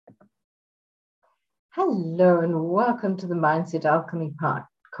Hello and welcome to the Mindset Alchemy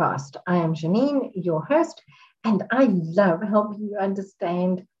podcast. I am Janine, your host, and I love helping you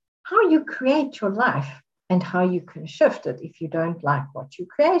understand how you create your life and how you can shift it if you don't like what you're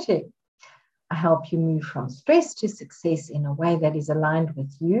creating. I help you move from stress to success in a way that is aligned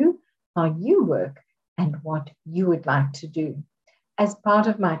with you, how you work, and what you would like to do. As part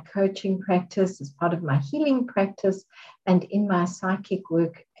of my coaching practice, as part of my healing practice, and in my psychic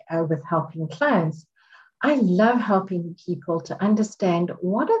work with helping clients, I love helping people to understand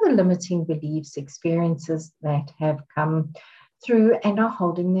what are the limiting beliefs, experiences that have come through and are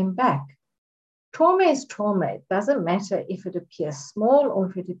holding them back. Trauma is trauma. It doesn't matter if it appears small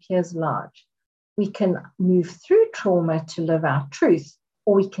or if it appears large. We can move through trauma to live our truth,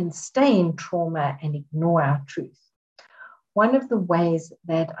 or we can stay in trauma and ignore our truth. One of the ways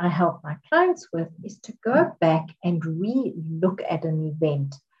that I help my clients with is to go back and re-look at an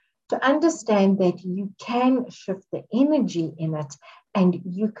event, to understand that you can shift the energy in it and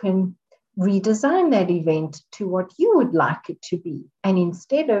you can redesign that event to what you would like it to be. And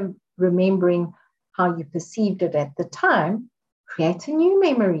instead of remembering how you perceived it at the time, create a new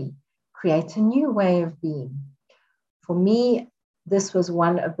memory, create a new way of being. For me, this was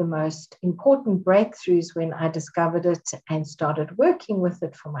one of the most important breakthroughs when I discovered it and started working with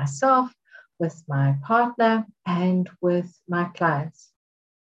it for myself, with my partner, and with my clients.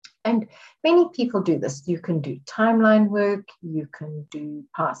 And many people do this. You can do timeline work, you can do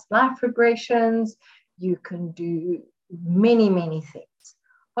past life regressions, you can do many, many things.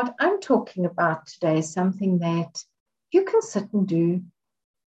 What I'm talking about today is something that you can sit and do,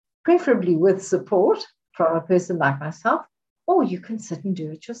 preferably with support from a person like myself, or you can sit and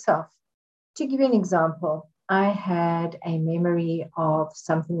do it yourself. To give you an example, I had a memory of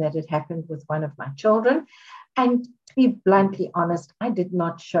something that had happened with one of my children. And to be bluntly honest, I did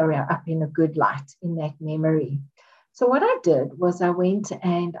not show her up in a good light in that memory. So what I did was I went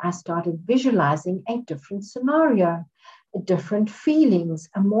and I started visualizing a different scenario, different feelings,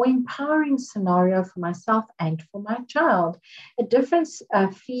 a more empowering scenario for myself and for my child, a different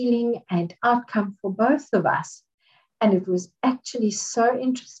feeling and outcome for both of us. And it was actually so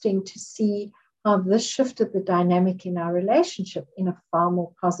interesting to see how this shifted the dynamic in our relationship in a far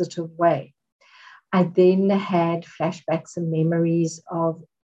more positive way. I then had flashbacks and memories of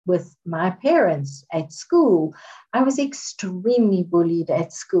with my parents at school. I was extremely bullied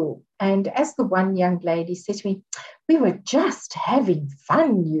at school. And as the one young lady said to me, we were just having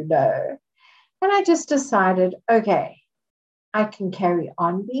fun, you know. And I just decided, okay, I can carry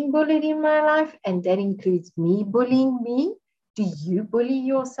on being bullied in my life, and that includes me bullying me. Do you bully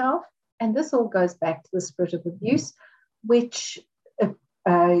yourself? And this all goes back to the spirit of abuse, which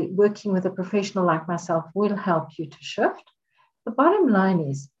working with a professional like myself will help you to shift. The bottom line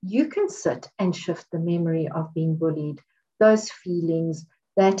is you can sit and shift the memory of being bullied, those feelings,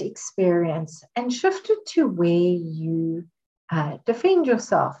 that experience, and shift it to where you defend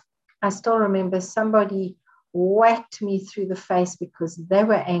yourself. I still remember somebody whacked me through the face because they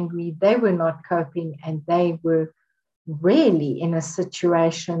were angry, they were not coping, and they were really in a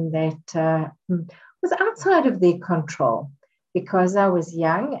situation that was outside of their control. Because I was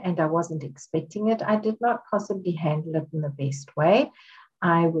young and I wasn't expecting it, I did not possibly handle it in the best way.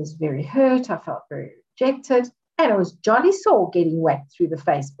 I was very hurt, I felt very rejected, and I was jolly sore getting whacked through the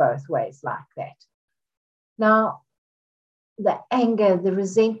face both ways like that. Now, the anger, the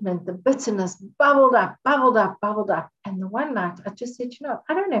resentment, the bitterness bubbled up. And the one night I just said,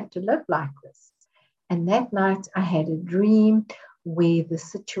 I don't have to live like this. And that night I had a dream where the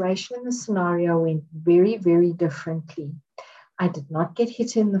situation and the scenario went very, very differently. I did not get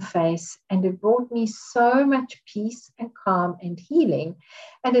hit in the face, and it brought me so much peace and calm and healing.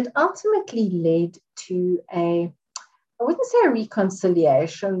 And it ultimately led to I wouldn't say a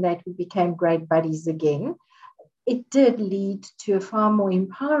reconciliation that we became great buddies again. It did lead to a far more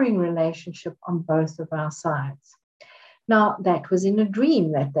empowering relationship on both of our sides. Now, that was in a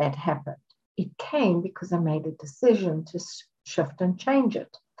dream that happened. It came because I made a decision to shift and change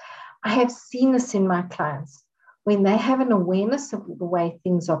it. I have seen this in my clients. When they have an awareness of the way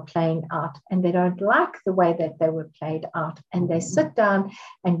things are playing out and they don't like the way that they were played out, and they sit down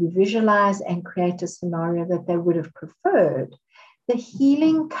and we visualize and create a scenario that they would have preferred, the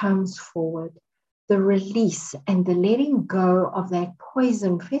healing comes forward, the release and the letting go of that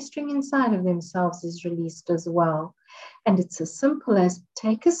poison festering inside of themselves is released as well. And it's as simple as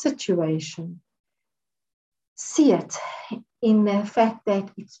take a situation, see it in the fact that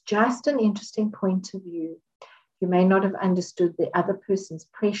it's just an interesting point of view. You may not have understood the other person's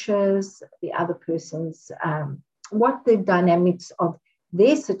pressures, the other person's, what the dynamics of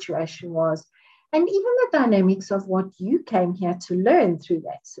their situation was. and even the dynamics of what you came here to learn through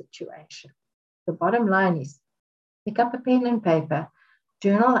that situation. The bottom line is pick up a pen and paper,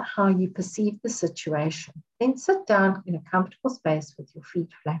 journal how you perceive the situation, then sit down in a comfortable space with your feet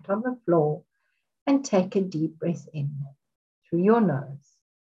flat on the floor and take a deep breath in through your nose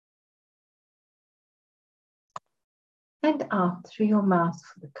and out through your mouth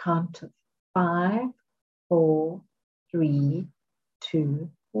for the count of 5, 4, 3, 2,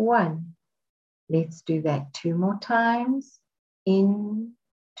 1. Let's do that 2 more times. In,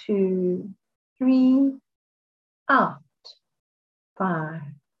 2, 3, out. 5,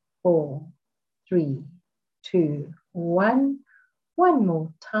 4, 3, 2, 1. One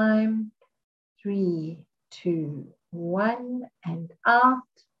more time. 3, 2, 1, and out.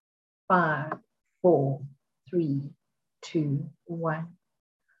 5, 4, 3, 2, 1.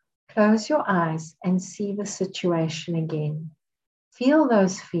 Close your eyes and see the situation again. Feel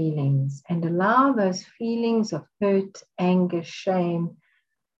those feelings and allow those feelings of hurt, anger, shame,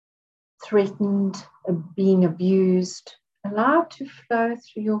 threatened, being abused. Allow it to flow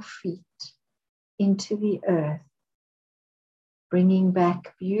through your feet into the earth, bringing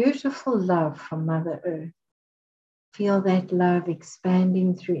back beautiful love from Mother Earth. Feel that love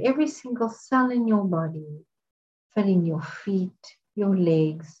expanding through every single cell in your body, filling your feet, your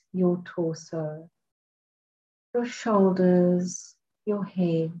legs, your torso, your shoulders, your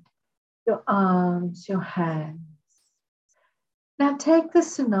head, your arms, your hands. Now take the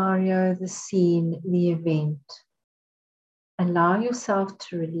scenario, the scene, the event. Allow yourself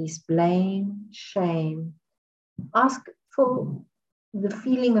to release blame, shame. Ask for the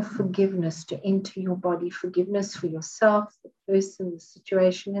feeling of forgiveness to enter your body, forgiveness for yourself, the person, the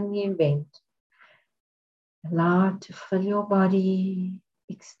situation, and the event. Allow it to fill your body,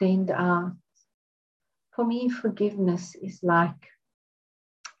 extend out. For me, forgiveness is like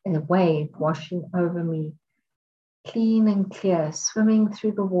a wave washing over me, clean and clear, swimming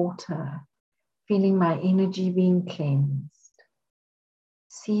through the water, feeling my energy being cleansed.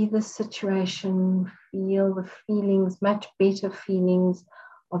 See the situation, feel the feelings, much better feelings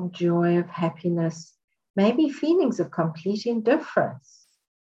of joy, of happiness, maybe feelings of complete indifference.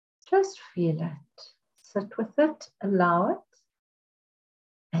 Just feel it, sit with it, allow it,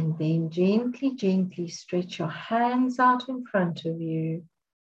 and then gently, gently stretch your hands out in front of you.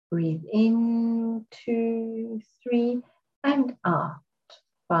 Breathe in, 2, 3, and out.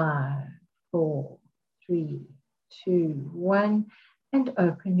 5, 4, 3, 2, 1, and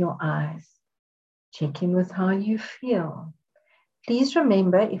open your eyes. Check in with how you feel. Please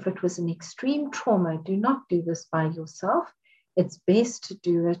remember, if it was an extreme trauma, do not do this by yourself. It's best to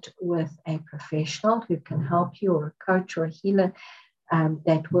do it with a professional who can help you, or a coach or a healer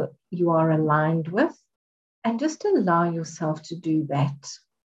that you are aligned with. And just allow yourself to do that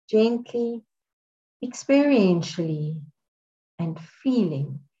gently, experientially, and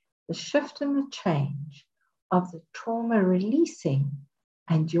feeling the shift and the change of the trauma releasing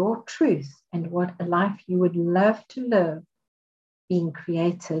and your truth and what a life you would love to live being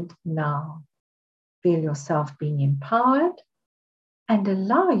created now. Feel yourself being empowered and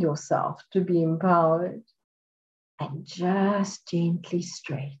allow yourself to be empowered, and just gently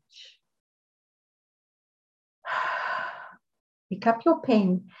stretch. Pick up your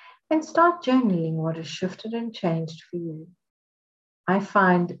pen and start journaling what has shifted and changed for you. I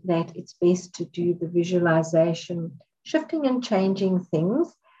find that it's best to do the visualization, shifting and changing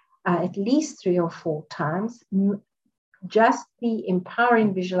things at least 3 or 4 times. Just the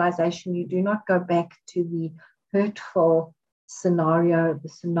empowering visualization, you do not go back to the hurtful scenario, the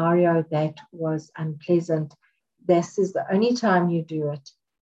scenario that was unpleasant. This is the only time you do it.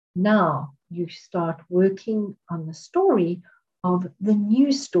 Now you start working on the story of the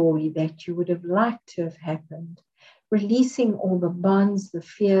new story that you would have liked to have happened, releasing all the bonds, the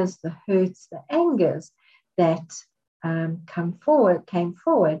fears, the hurts, the angers that came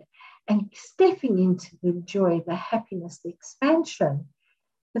forward, and stepping into the joy, the happiness, the expansion,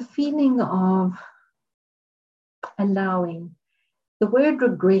 the feeling of allowing. The word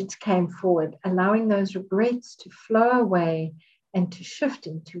regret came forward, allowing those regrets to flow away and to shift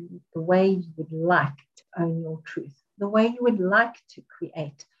into the way you would like to own your truth, the way you would like to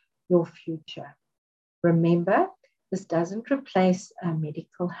create your future. Remember, this doesn't replace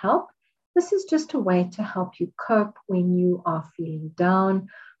medical help. This is just a way to help you cope when you are feeling down,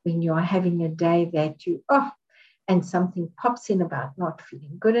 when you are having a day that and something pops in about not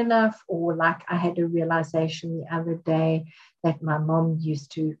feeling good enough, or like I had a realization the other day that my mom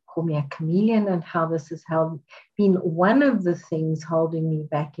used to call me a chameleon, and how this has been one of the things holding me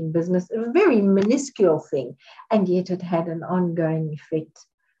back in business, a very minuscule thing, and yet it had an ongoing effect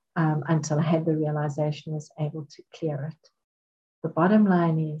until I had the realization, was able to clear it. The bottom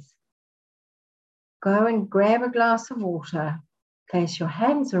line is, go and grab a glass of water, place your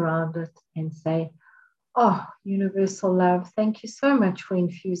hands around it and say, oh, universal love, thank you so much for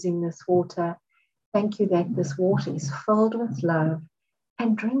infusing this water. Thank you that this water is filled with love,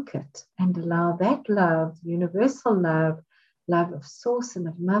 and drink it and allow that love, universal love, love of Source and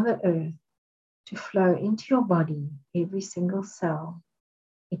of Mother Earth, to flow into your body, every single cell.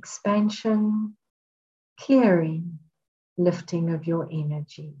 Expansion, clearing, lifting of your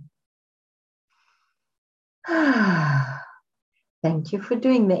energy. Thank you for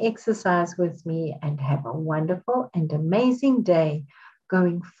doing the exercise with me, and have a wonderful and amazing day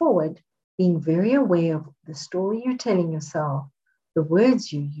going forward, being very aware of the story you're telling yourself, the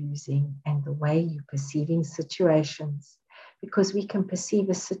words you're using, and the way you're perceiving situations. Because we can perceive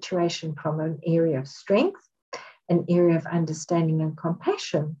a situation from an area of strength, an area of understanding and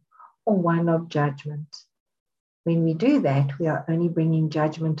compassion, or one of judgment. When we do that, we are only bringing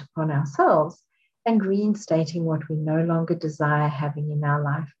judgment upon ourselves and reinstating what we no longer desire having in our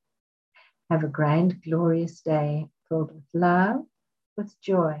life. Have a grand, glorious day filled with love, with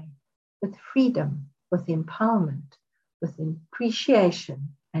joy, with freedom, with empowerment, with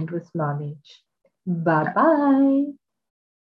appreciation, and with knowledge. Bye-bye.